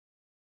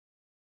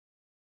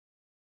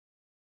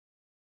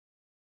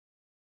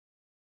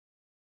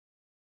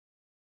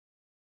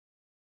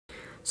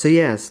So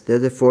yes, they're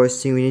the 4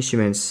 string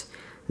instruments.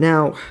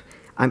 Now,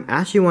 I'm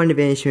actually wanting to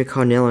be an instrument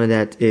called nelinda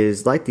that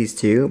is like these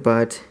two,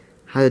 but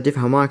has a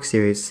different harmonic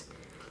series.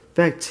 In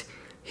fact,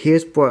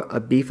 here's what a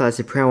B-flat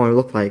soprano one would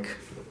look like.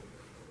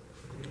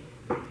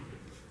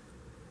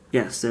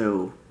 Yeah,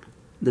 so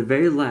the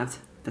very left,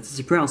 that's a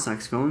soprano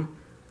saxophone.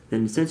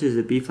 Then the center is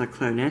a B-flat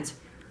clarinet.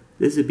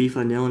 This is a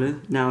B-flat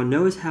nelinda. Now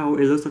notice how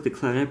it looks like the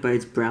clarinet, but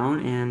it's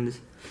brown, and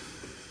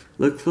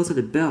look close at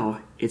the bell.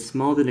 It's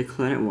smaller than the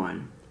clarinet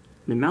one.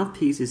 The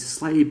mouthpiece is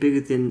slightly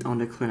bigger than on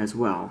the clarinet as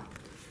well.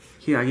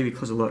 Here, I'll give you a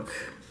closer look.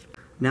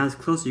 Now as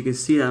closer, you can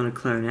see that on the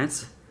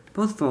clarinets.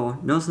 Both of all,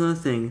 notice another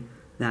thing,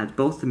 that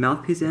both the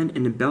mouthpiece end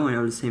and the bell end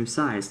are the same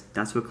size.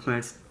 That's what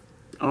clarinets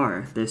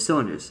are, they're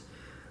cylinders.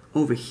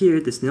 Over here,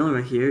 this nelinda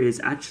right here is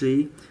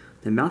actually,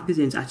 the mouthpiece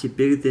end is actually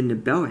bigger than the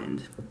bell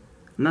end.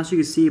 I'm not sure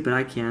you can see it, but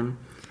I can.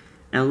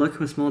 And look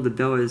how small the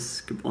bell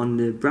is on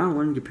the brown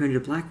one compared to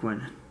the black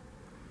one.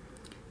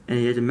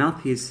 And yet the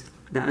mouthpiece,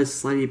 that is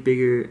slightly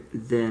bigger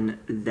than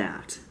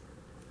that.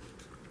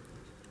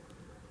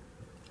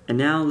 And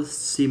now let's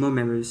see more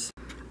members.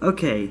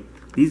 Okay,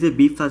 these are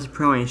B-flat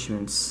soprano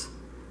instruments.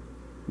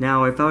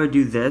 Now if I were to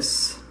do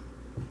this,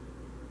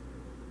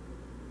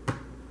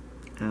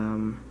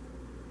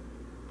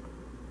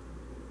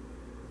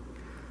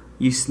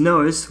 you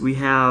notice we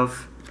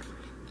have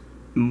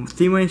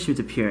 3 more instruments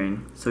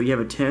appearing. So you have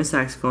a tenor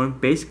saxophone,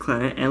 bass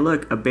clarinet, and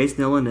look, a bass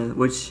nelinda,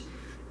 which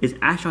is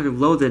actually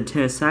lower than a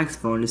tenor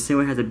saxophone. The same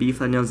way it has a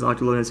B-flat nelinda is lower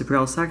than a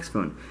soprano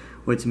saxophone,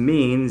 which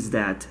means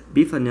that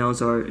B-flat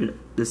nelindas are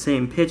the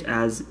same pitch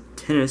as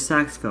tenor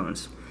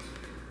saxophones.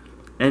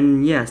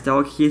 And yes, they're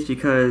all keys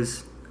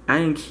because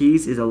adding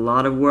keys is a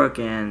lot of work,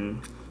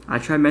 and I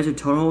try measuring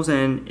tone holes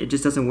and it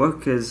just doesn't work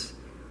because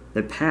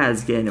the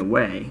pads get in the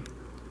way.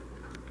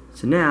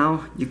 So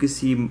now you can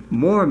see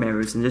more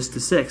members than just the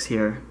 6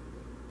 here.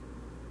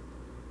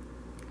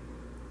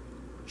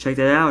 Check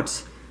that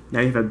out. Now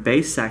you have a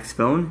bass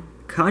saxophone,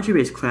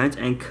 contrabass clarinet,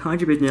 and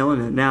contrabass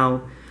nelinda.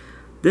 Now,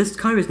 this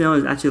contrabass nelinda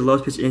is actually the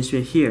lowest pitched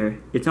instrument here.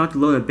 It's not the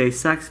lower than bass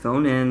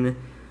saxophone, and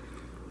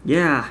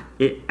yeah,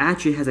 it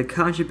actually has a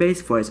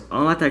contrabass voice,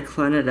 unlike that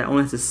clarinet that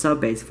only has a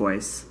sub-bass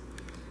voice.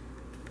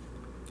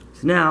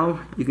 So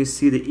now you can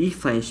see the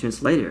E-flat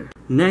instruments later.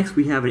 Next,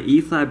 we have an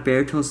E-flat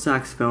baritone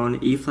saxophone,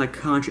 E-flat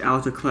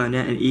contra-alto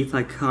clarinet, and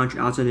E-flat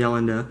contra-alto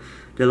nelinda.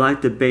 They're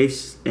like the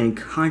bass and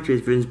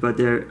contrabass versions, but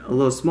they're a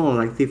little smaller,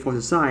 like 3/4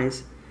 the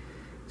size.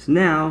 So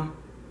now,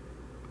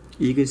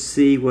 you can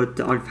see what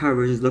the octave higher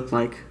versions look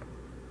like.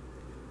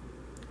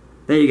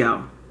 There you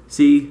go.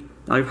 See,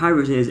 the octave higher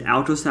version is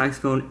alto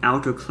saxophone,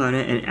 alto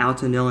clarinet, and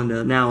alto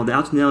nelinda. Now, the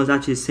alto nelinda is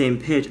actually the same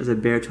pitch as a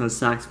baritone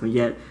saxophone,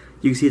 yet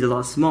you can see it's a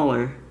lot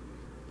smaller.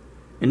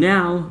 And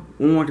now,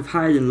 one octave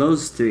higher than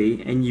those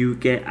 3, and you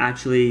get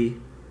actually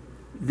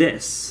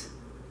this.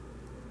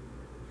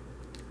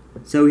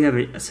 So we have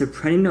a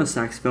soprano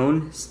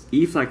saxophone,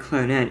 E-flat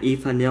clarinet,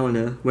 E-flat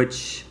nelinda,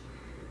 which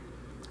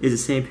is the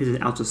same pitch as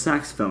an alto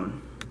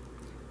saxophone.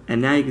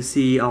 And now you can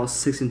see all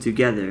 6 of them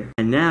together.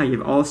 And now you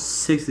have all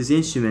 6 of these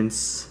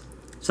instruments,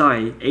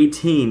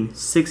 18,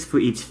 6 for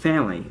each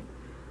family.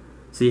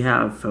 So you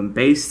have from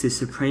bass to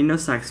soprano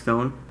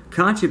saxophone,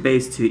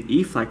 contrabass to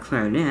E-flat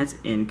clarinet,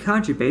 and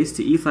contrabass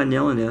to E-flat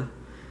nelinda.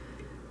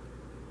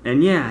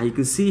 And yeah, you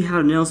can see how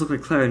the nails look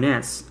like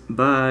clarinets,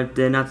 but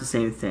they're not the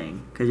same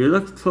thing. Because if you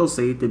look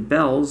closely, the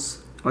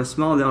bells are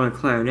smaller than on a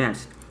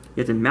clarinet,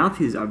 yet the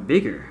mouthpieces are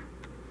bigger.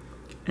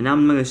 And now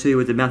I'm going to show you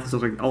what the mouthpieces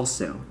look like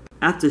also.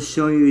 After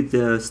showing you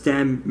the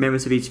standard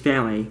members of each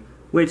family,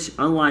 which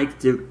unlike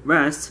the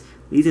rest,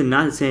 these are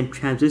not the same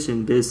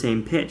transition, they're the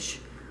same pitch.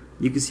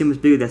 You can see how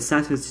much bigger that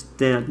saxophone is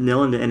than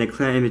nelinda and a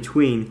clarinet in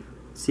between.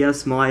 See how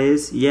small it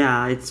is?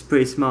 Yeah, it's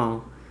pretty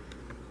small.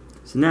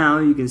 So now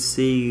you can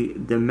see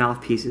the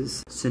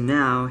mouthpieces. So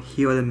now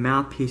here are the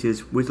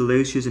mouthpieces with the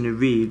ligatures and the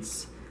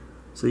reeds.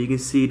 So you can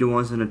see the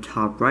ones on the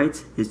top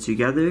right is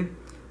together,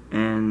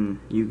 and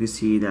you can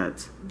see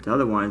that the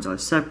other ones are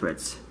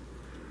separate.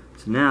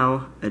 So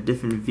now a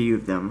different view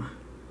of them.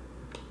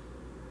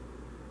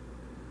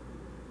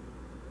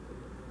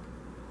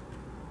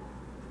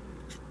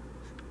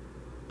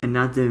 And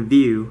now the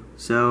view.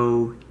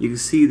 So you can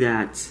see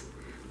that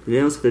the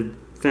nails are the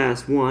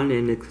fattest one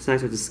and the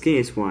sax are the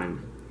skinniest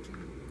one.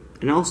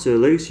 And also,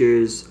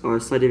 ligatures are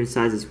slightly different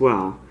sizes as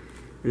well.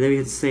 And then we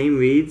have the same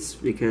reeds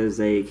because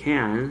they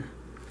can.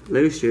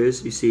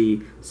 Ligatures, you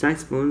see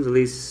saxophones, at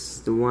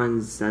least the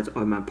ones that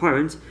are in my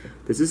apartment.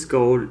 There's this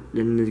gold,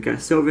 then we got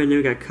silver, and then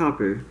we got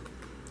copper.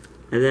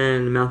 And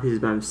then the mouthpieces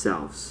by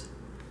themselves.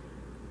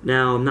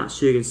 Now, I'm not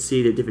sure you can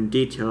see the different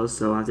details,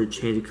 so I have to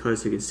change the color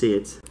so you can see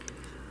it.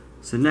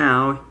 So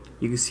now,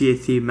 you can see the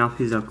 3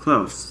 mouthpieces up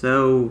close.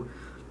 So,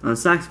 on the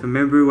saxophone,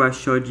 remember what I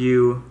showed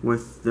you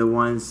with the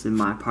ones in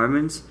my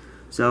apartment?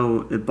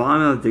 So the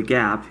bottom of the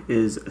gap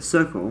is a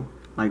circle,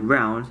 like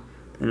round,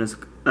 and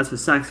that's for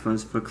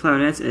saxophones. For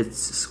clarinets, it's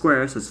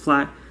square, so it's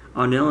flat.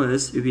 On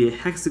nelindas, it would be a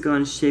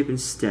hexagon shape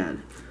instead.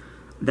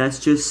 That's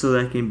just so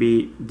that it can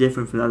be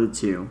different from the other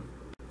 2.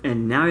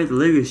 And now we have the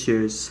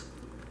ligatures.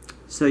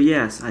 So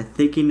yes, I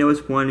think you know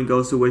which one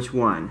goes to which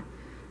one.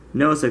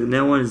 Notice that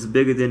no one is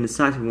bigger than the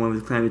saxophone one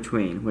with a clarinet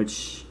between,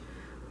 which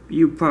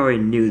you probably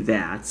knew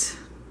that.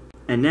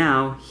 And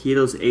now, here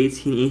are those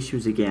 18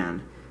 instruments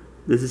again.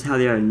 This is how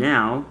they are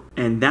now,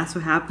 and that's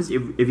what happens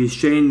if you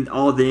straighten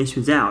all the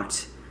instruments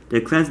out. The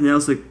clarinet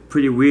notes look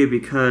pretty weird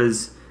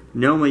because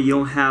normally you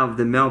don't have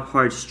the metal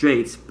part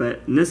straight,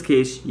 but in this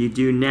case you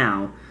do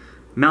now.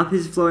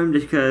 Mouthpiece is floating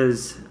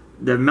because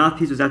the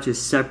mouthpiece was actually a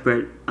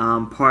separate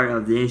part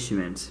of the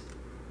instrument.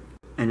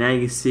 And now you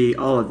can see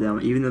all of them,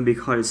 even though it'd be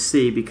hard to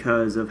see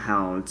because of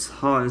how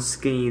tall and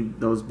skinny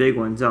those big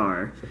ones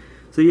are.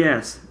 So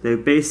yes, the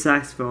bass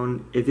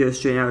saxophone, if you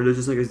straighten out, it looks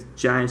just like a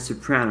giant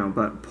soprano,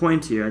 but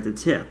pointier at the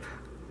tip.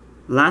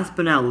 Last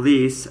but not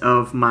least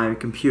of my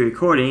computer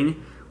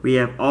recording, we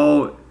have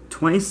all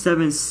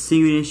 27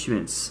 single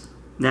instruments.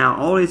 Now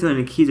all these are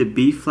in the keys of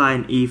B flat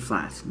and E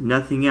flat,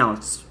 nothing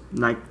else.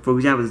 Like for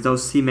example, there's no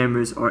C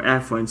members or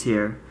F ones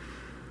here.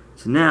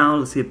 So now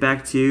let's get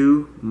back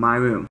to my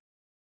room.